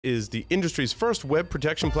is the industry's first web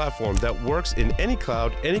protection platform that works in any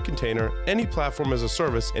cloud, any container, any platform as a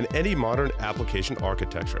service, and any modern application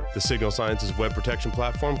architecture. The Signal Sciences web protection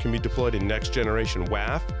platform can be deployed in next-generation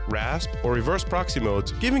WAF, RASP, or reverse proxy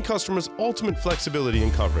modes, giving customers ultimate flexibility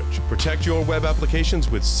and coverage. Protect your web applications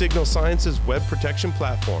with Signal Sciences web protection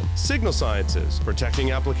platform. Signal Sciences,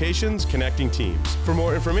 protecting applications, connecting teams. For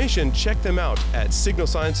more information, check them out at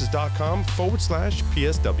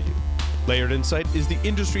signalsciences.com/PSW. Layered Insight is the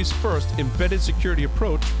industry's first embedded security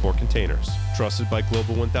approach for containers. Trusted by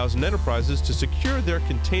Global 1000 enterprises to secure their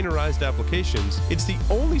containerized applications, it's the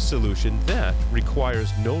only solution that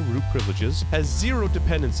requires no root privileges, has zero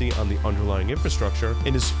dependency on the underlying infrastructure,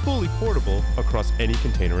 and is fully portable across any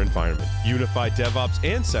container environment. Unified DevOps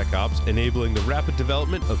and SecOps, enabling the rapid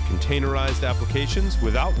development of containerized applications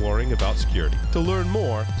without worrying about security. To learn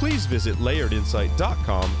more, please visit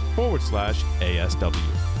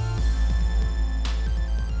layeredinsight.com/ASW.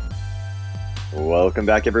 Welcome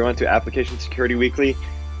back, everyone, to Application Security Weekly.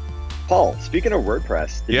 Paul, speaking of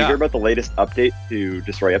WordPress, did you hear about the latest update to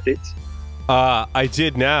destroy updates? I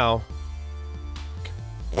did now.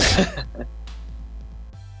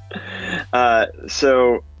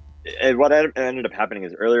 So what ended up happening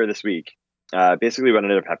is earlier this week, basically what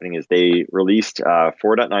ended up happening is they released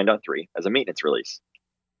 4.9.3 as a maintenance release.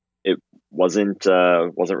 It wasn't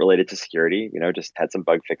related to security, just had some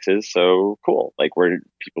bug fixes. So cool. Like where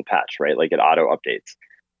people patch, right? Like it auto updates.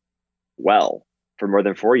 Well, for more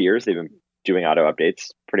than 4 years, they've been doing auto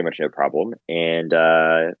updates, pretty much no problem. And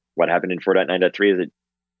what happened in 4.9.3 is it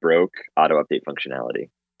broke auto update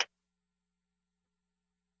functionality.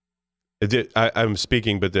 I'm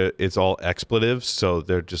speaking, but it's all expletives, so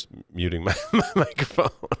they're just muting my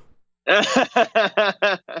microphone.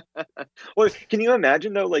 Well, can you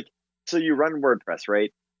imagine though? Like, so you run WordPress,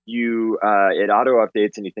 right? It auto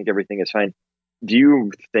updates, and you think everything is fine. Do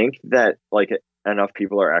you think that like enough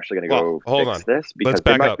people are actually going to go fix this? Because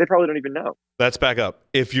they probably don't even know. Let's back up.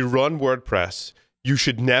 If you run WordPress, you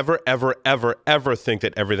should never, ever, ever, ever think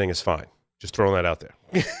that everything is fine. Just throwing that out there.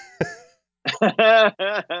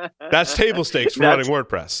 That's table stakes for running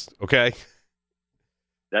WordPress. Okay.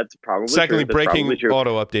 That's probably Secondly, true. breaking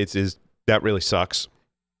auto updates that really sucks.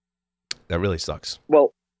 That really sucks.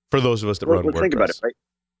 Well, for those of us that run WordPress. Think about it, right?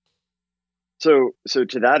 So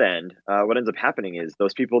to that end, what ends up happening is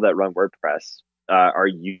those people that run WordPress are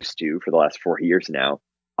used to, for the last 4 years now,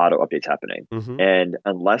 auto updates happening. Mm-hmm. And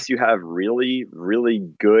unless you have really, really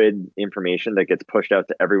good information that gets pushed out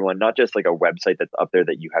to everyone, not just like a website that's up there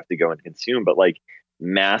that you have to go and consume, but like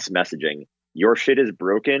mass messaging, your shit is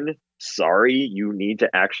broken. Sorry, you need to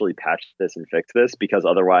actually patch this and fix this, because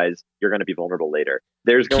otherwise you're going to be vulnerable later.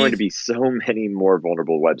 There's going to be so many more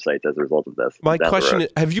vulnerable websites as a result of this. My question is,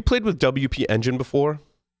 have you played with WP Engine before?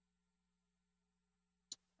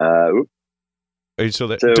 Are you still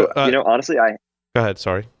there? So, honestly, Go ahead,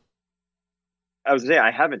 sorry. I was going to say I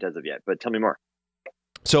haven't as of yet, but tell me more.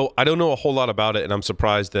 So I don't know a whole lot about it, and I'm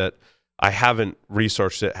surprised that I haven't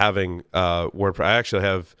researched it having WordPress. I actually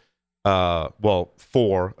have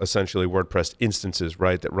 4 essentially WordPress instances,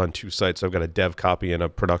 right, that run 2 sites. So I've got a dev copy and a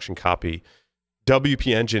production copy.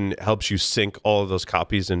 WP Engine helps you sync all of those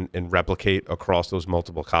copies and replicate across those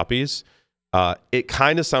multiple copies. It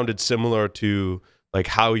kind of sounded similar to like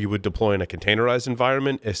how you would deploy in a containerized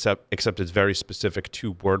environment, except it's very specific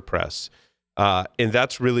to WordPress. And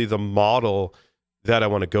that's really the model that I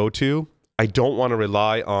want to go to. I don't want to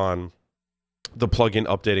rely on the plugin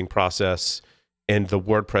updating process and the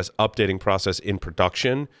WordPress updating process in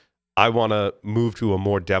production. I want to move to a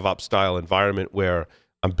more DevOps style environment where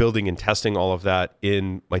I'm building and testing all of that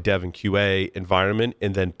in my dev and QA environment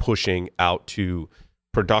and then pushing out to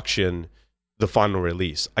production the final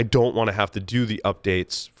release. I don't want to have to do the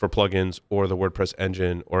updates for plugins or the WordPress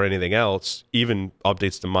engine or anything else, even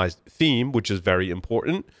updates to my theme, which is very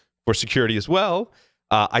important for security as well.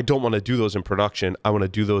 I don't want to do those in production. I want to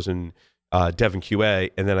do those in dev and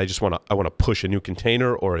QA, and then I want to push a new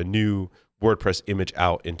container or a new WordPress image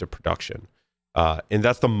out into production. And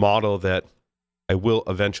that's the model that I will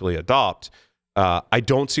eventually adopt. I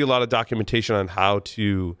don't see a lot of documentation on how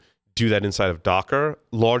to do that inside of Docker,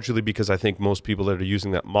 largely because I think most people that are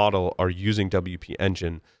using that model are using WP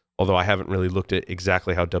Engine, although I haven't really looked at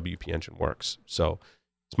exactly how WP Engine works. So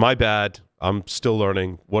it's my bad. I'm still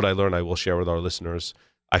learning. What I learn, I will share with our listeners.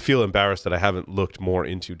 I feel embarrassed that I haven't looked more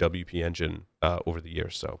into WP Engine over the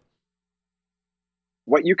years. So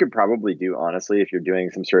what you could probably do, honestly, if you're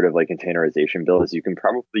doing some sort of like containerization build, is you can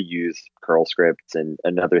probably use curl scripts and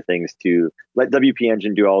other things to let WP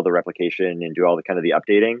Engine do all the replication and do all the kind of the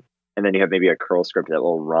updating. and then you have maybe a curl script that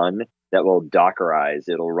will run, that will Dockerize.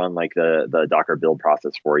 It'll run like the Docker build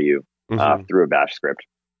process for you through a bash script,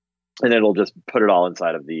 and it'll just put it all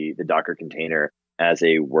inside of the Docker container as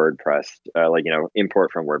a WordPress, like,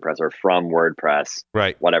 import from WordPress or from WordPress,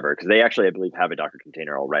 right? Whatever, because they actually, I believe, have a Docker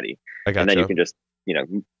container already, I gotcha. And then you can just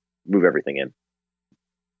move everything in.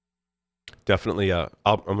 Definitely. I'm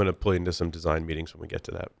going to pull into some design meetings when we get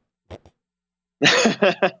to that.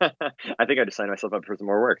 I think I just signed myself up for some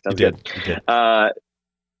more work. Sounds you good. You did.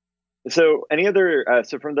 So any other,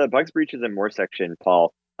 so from the bugs, breaches, and more section,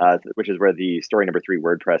 Paul, which is where the story number 3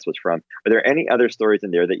 WordPress was from, are there any other stories in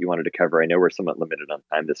there that you wanted to cover? I know we're somewhat limited on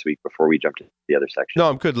time this week before we jump to the other section. No,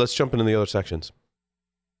 I'm good. Let's jump into the other sections.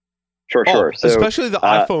 Sure. So, especially the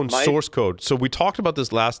iPhone source code. So we talked about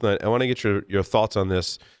this last night. I want to get your thoughts on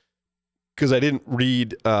this because I didn't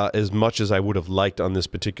read as much as I would have liked on this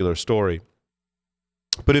particular story.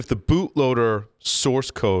 But if the bootloader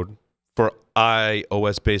source code for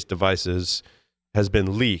iOS-based devices has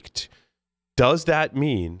been leaked, does that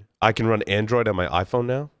mean I can run Android on my iPhone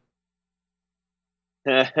now?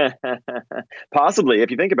 Possibly,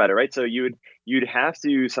 if you think about it, right? So you'd have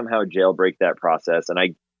to somehow jailbreak that process, and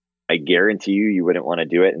I guarantee you wouldn't want to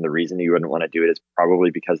do it. And the reason you wouldn't want to do it is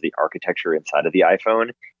probably because the architecture inside of the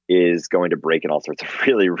iPhone is going to break in all sorts of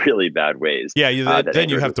really, really bad ways. Yeah, then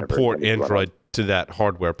you have to port Android to that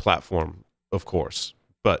hardware platform, of course.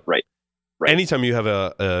 But right. Anytime you have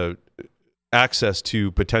a access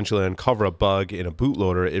to potentially uncover a bug in a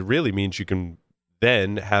bootloader, it really means you can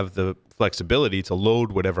then have the flexibility to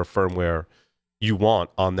load whatever firmware you want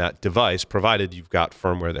on that device, provided you've got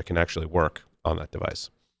firmware that can actually work on that device.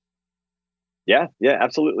 Yeah,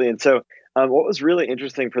 absolutely. And so what was really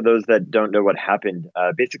interesting for those that don't know what happened,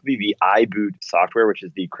 basically the iBoot software, which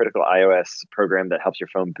is the critical iOS program that helps your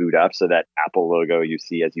phone boot up, so that Apple logo you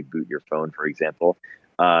see as you boot your phone, for example,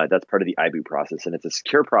 that's part of the iBoot process. And it's a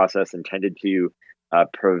secure process intended to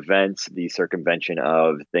prevent the circumvention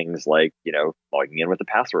of things like, logging in with a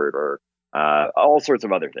password or all sorts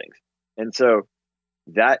of other things. And so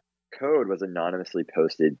that code was anonymously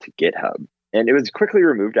posted to GitHub. And it was quickly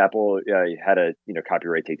removed. Apple had a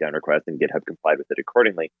copyright takedown request, and GitHub complied with it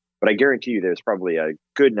accordingly. But I guarantee you there's probably a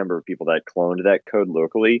good number of people that cloned that code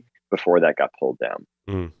locally before that got pulled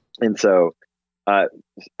down. And so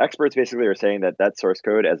experts basically are saying that source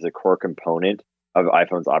code as a core component of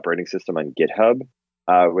iPhone's operating system on GitHub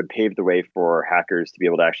would pave the way for hackers to be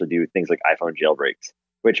able to actually do things like iPhone jailbreaks.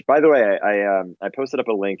 Which, by the way, I posted up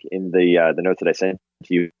a link in the notes that I sent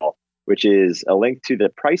to you all, which is a link to the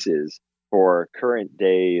prices for current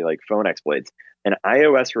day like phone exploits. An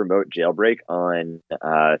iOS remote jailbreak on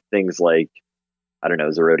things like, I don't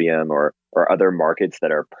know, Zerodium or other markets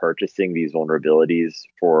that are purchasing these vulnerabilities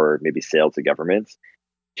for maybe sale to governments,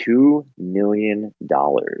 $2 million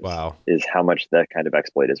wow. is how much that kind of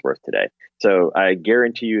exploit is worth today. So I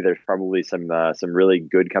guarantee you there's probably some really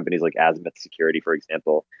good companies like Azimuth Security, for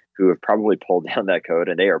example, who have probably pulled down that code,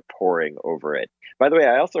 and they are pouring over it. By the way,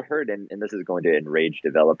 I also heard, and this is going to enrage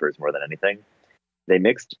developers more than anything, they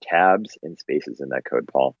mixed tabs and spaces in that code,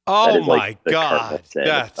 Paul. Oh my God.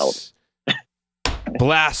 That's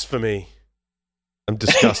blasphemy. I'm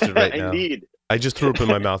disgusted right now. Indeed. I just threw up in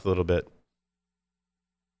my mouth a little bit.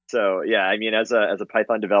 So yeah, I mean, as a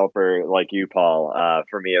Python developer like you, Paul,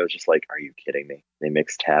 for me, it was just like, are you kidding me? They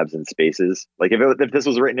mix tabs and spaces. Like if this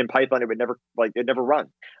was written in Python, it would never run.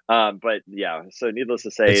 But yeah, so needless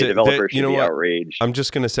to say, developers should be outraged. I'm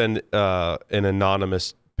just going to send an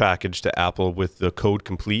anonymous package to Apple with the Code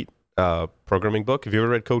Complete programming book. Have you ever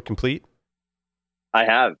read Code Complete? I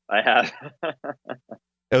have.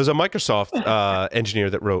 It was a Microsoft engineer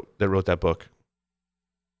that wrote that book.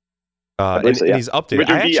 And he's updated. Which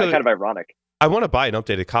would be kind of ironic. I want to buy an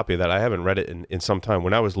updated copy of that. I haven't read it in some time.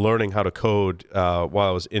 When I was learning how to code while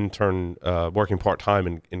I was working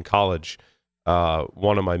part-time in college,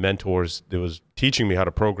 one of my mentors that was teaching me how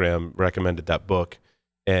to program recommended that book.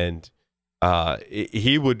 And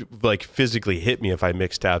he would like physically hit me if I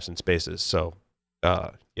mixed tabs and spaces. So,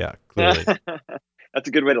 yeah, clearly. That's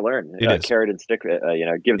a good way to learn. Carrot and stick,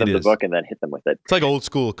 give them the book and then hit them with it. It's like old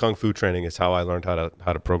school kung fu training is how I learned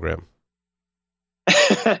how to program.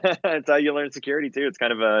 It's how you learn security too. It's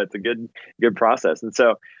kind of it's a good process. And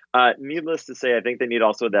so, needless to say, I think they need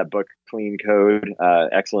also that book, Clean Code.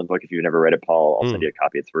 Excellent book. If you've never read it, Paul, I'll send you a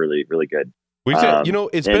copy. It's really, really good.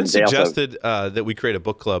 It's been suggested that we create a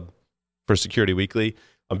book club for Security Weekly.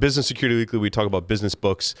 On Business Security Weekly, we talk about business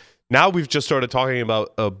books. Now we've just started talking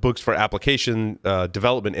about books for application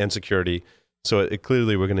development and security. So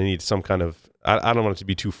clearly we're going to need some kind of, I don't want it to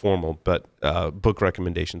be too formal, but book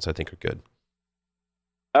recommendations I think are good.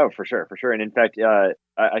 Oh, for sure, for sure. And in fact,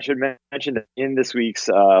 I should mention that in this week's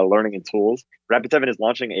Learning and Tools, Rapid7 is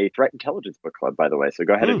launching a threat intelligence book club, by the way. So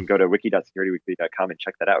go ahead Hmm. and go to wiki.securityweekly.com and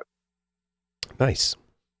check that out. Nice.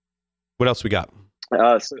 What else we got? So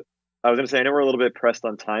I was going to say, I know we're a little bit pressed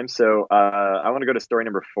on time. So I want to go to story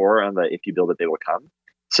number 4 on the if you build it, they will come.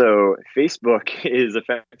 So Facebook is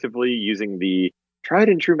effectively using the tried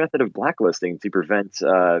and true method of blacklisting to prevent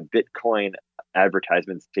Bitcoin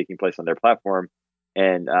advertisements taking place on their platform.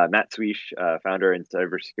 And Matt Sweesh, founder and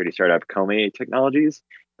cybersecurity startup Kome Technologies,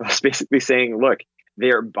 was basically saying, look,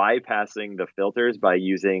 they are bypassing the filters by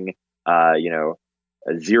using,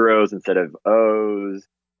 zeros instead of O's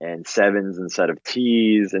and sevens instead of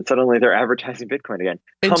T's, and suddenly they're advertising Bitcoin again.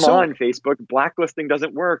 And Come on, Facebook, blacklisting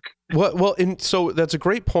doesn't work. Well, and so that's a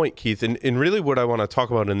great point, Keith. And really what I want to talk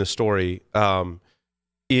about in this story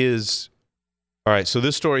is, all right, so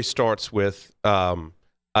this story starts with,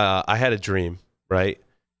 I had a dream, right?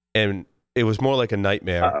 And it was more like a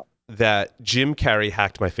nightmare that Jim Carrey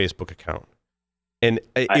hacked my Facebook account. And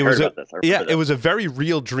it was a very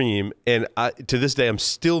real dream. And to this day, I'm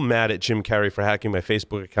still mad at Jim Carrey for hacking my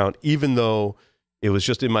Facebook account, even though it was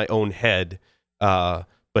just in my own head. But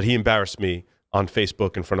he embarrassed me on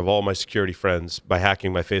Facebook in front of all my security friends by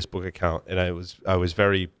hacking my Facebook account. And I was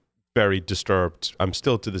very, very disturbed. I'm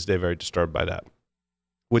still to this day very disturbed by that.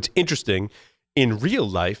 What's interesting, in real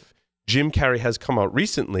life, Jim Carrey has come out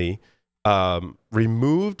recently,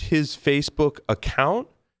 removed his Facebook account,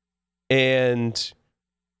 and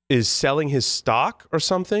is selling his stock or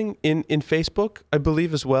something in Facebook, I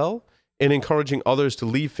believe, as well, and encouraging others to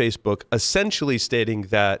leave Facebook, essentially stating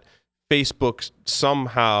that Facebook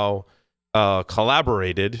somehow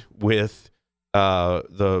collaborated with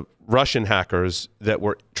the Russian hackers that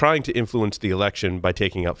were trying to influence the election by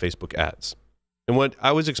taking out Facebook ads. And what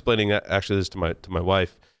I was explaining, actually, this to my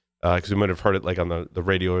wife, because we might have heard it like on the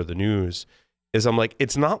radio or the news, is I'm like,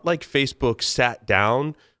 it's not like Facebook sat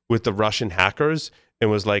down with the Russian hackers and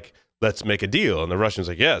was like, let's make a deal. And the Russians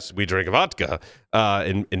like, yes, we drink vodka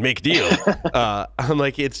and make a deal. I'm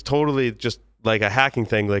like, it's totally just like a hacking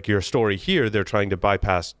thing. Like your story here, they're trying to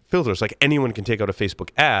bypass filters. Like anyone can take out a Facebook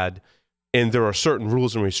ad, and there are certain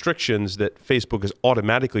rules and restrictions that Facebook is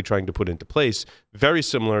automatically trying to put into place, very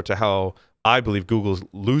similar to how I believe Google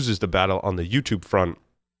loses the battle on the YouTube front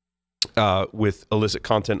with illicit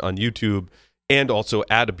content on YouTube and also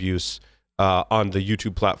ad abuse on the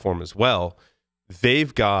YouTube platform as well.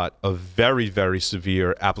 They've got a very, very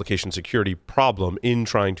severe application security problem in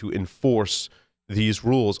trying to enforce these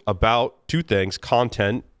rules about two things: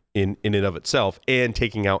 content in and of itself, and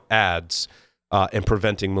taking out ads and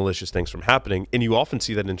preventing malicious things from happening. And you often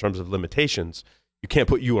see that in terms of limitations. You can't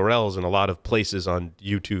put URLs in a lot of places on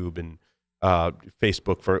YouTube and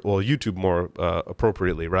Facebook YouTube more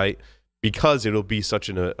appropriately, right? Because it'll be such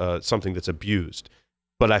something that's abused.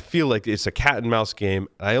 But I feel like it's a cat and mouse game.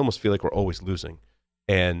 I almost feel like we're always losing.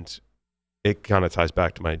 And it kind of ties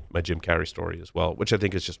back to my Jim Carrey story as well, which I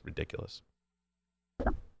think is just ridiculous.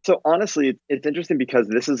 So honestly, it's interesting because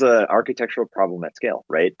this is an architectural problem at scale,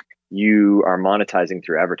 right? You are monetizing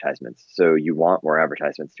through advertisements. So you want more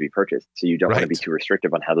advertisements to be purchased. So you don't want to be too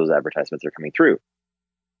restrictive on how those advertisements are coming through.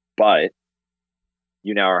 But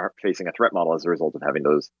you now are facing a threat model as a result of having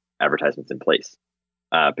those advertisements in place.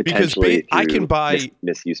 Potentially I can buy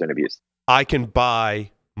misuse and abuse. I can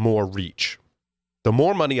buy more reach. The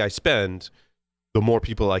more money I spend, the more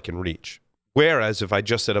people I can reach. Whereas if I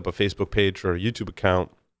just set up a Facebook page or a YouTube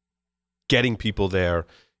account, getting people there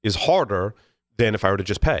is harder than if I were to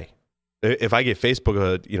just pay. If I give Facebook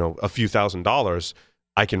a few $1,000s,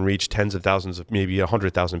 I can reach tens of thousands of maybe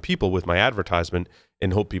 100,000 people with my advertisement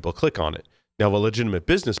and hope people click on it. Now, a legitimate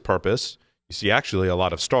business purpose, you see actually a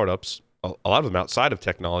lot of startups, a lot of them outside of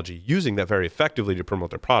technology, using that very effectively to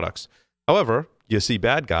promote their products. However, you see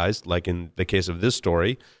bad guys, like in the case of this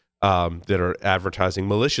story, that are advertising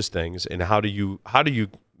malicious things. And how do you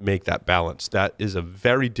make that balance? That is a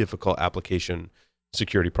very difficult application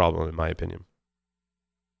security problem, in my opinion.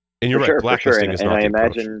 And you're right, blacklisting is not the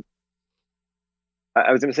approach.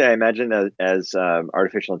 I was going to say, I imagine that as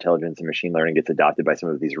artificial intelligence and machine learning gets adopted by some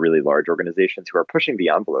of these really large organizations who are pushing the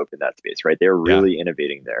envelope in that space, right? They're really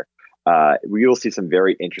innovating there. We will see some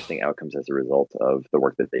very interesting outcomes as a result of the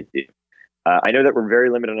work that they do. I know that we're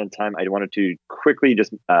very limited on time. I wanted to quickly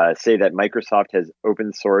just say that Microsoft has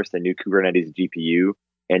open sourced a new Kubernetes GPU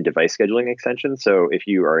and device scheduling extension. So if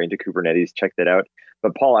you are into Kubernetes, check that out.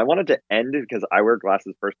 But Paul, I wanted to end, because I wear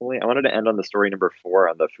glasses personally, I wanted to end on the story number 4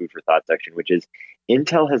 on the food for thought section, which is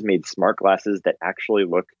Intel has made smart glasses that actually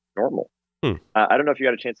look normal. I don't know if you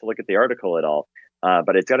got a chance to look at the article at all,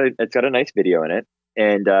 but it's got a nice video in it.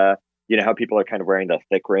 And you know how people are kind of wearing the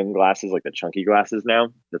thick rim glasses, like the chunky glasses now?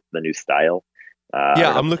 That's the new style.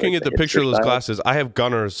 Yeah, I'm looking at the the picture of those style. glasses. I have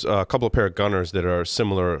Gunners, a couple of pair of Gunners that are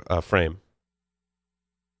similar frame.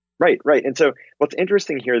 Right, right. And so what's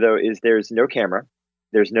interesting here, though, is there's no camera.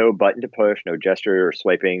 There's no button to push, no gesture or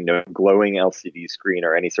swiping, no glowing LCD screen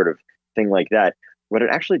or any sort of thing like that. What it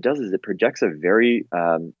actually does is it projects a very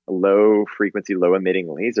low frequency, low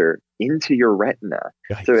emitting laser into your retina.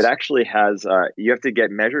 Yikes. So it actually has, you have to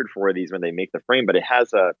get measured for these when they make the frame, but it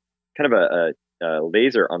has a kind of a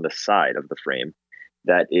laser on the side of the frame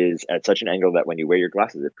that is at such an angle that when you wear your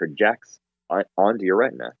glasses, it projects onto your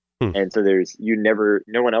retina. And so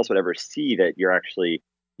no one else would ever see that you're actually,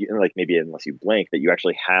 like maybe unless you blink, that you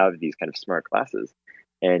actually have these kind of smart glasses.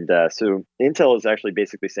 And so Intel is actually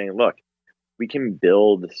basically saying, look, we can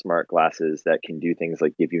build smart glasses that can do things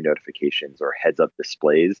like give you notifications or heads up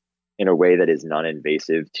displays in a way that is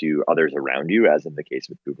non-invasive to others around you, as in the case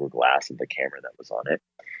with Google Glass and the camera that was on it.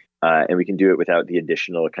 And we can do it without the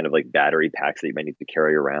additional kind of like battery packs that you might need to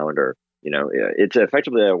carry around, or it's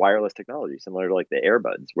effectively a wireless technology similar to like the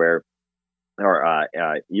earbuds, or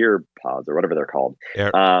ear pods or whatever they're called.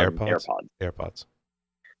 AirPods.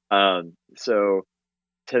 So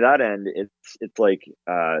to that end, it's like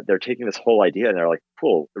they're taking this whole idea and they're like,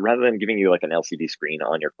 cool. Rather than giving you like an LCD screen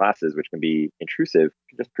on your glasses, which can be intrusive, you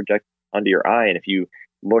can just project onto your eye, and if you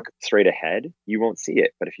look straight ahead, you won't see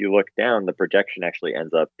it. But if you look down, the projection actually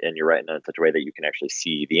ends up in your retina in such a way that you can actually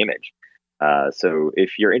see the image. So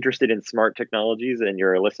if you're interested in smart technologies and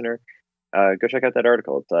you're a listener, go check out that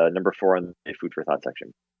article. It's number 4 on the Food for Thought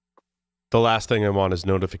section. The last thing I want is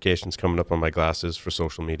notifications coming up on my glasses for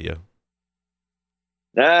social media.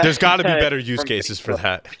 There's got to be better use cases for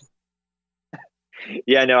that.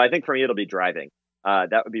 Yeah, no, I think for me it'll be driving.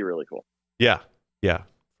 That would be really cool. Yeah,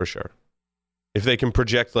 for sure. If they can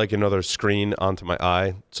project like another screen onto my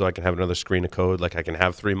eye, so I can have another screen of code, like I can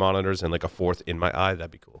have 3 monitors and like a 4th in my eye, that'd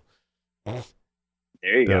be cool.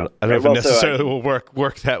 There you go. I don't know if it necessarily will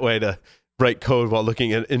work that way to write code while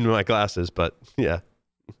looking in my glasses, but yeah.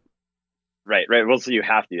 Right. Well, so you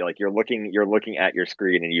have to, like, you're looking at your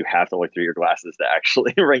screen and you have to look through your glasses to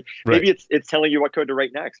actually write. Maybe it's telling you what code to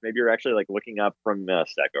write next. Maybe you're actually like looking up from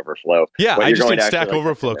Stack Overflow. Yeah, I just need Stack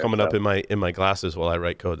Overflow coming up in my glasses while I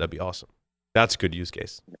write code. That'd be awesome. That's a good use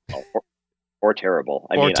case. Or terrible.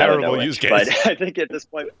 I mean, terrible use case. But I think at this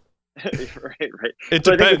point, right. It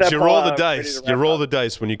depends. You roll the dice. You roll the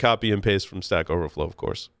dice when you copy and paste from Stack Overflow, of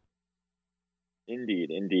course. Indeed.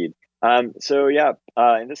 So yeah,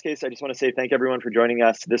 in this case, I just want to say thank everyone for joining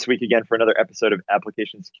us this week again for another episode of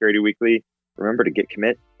Application Security Weekly. Remember to git,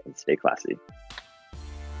 commit, and stay classy.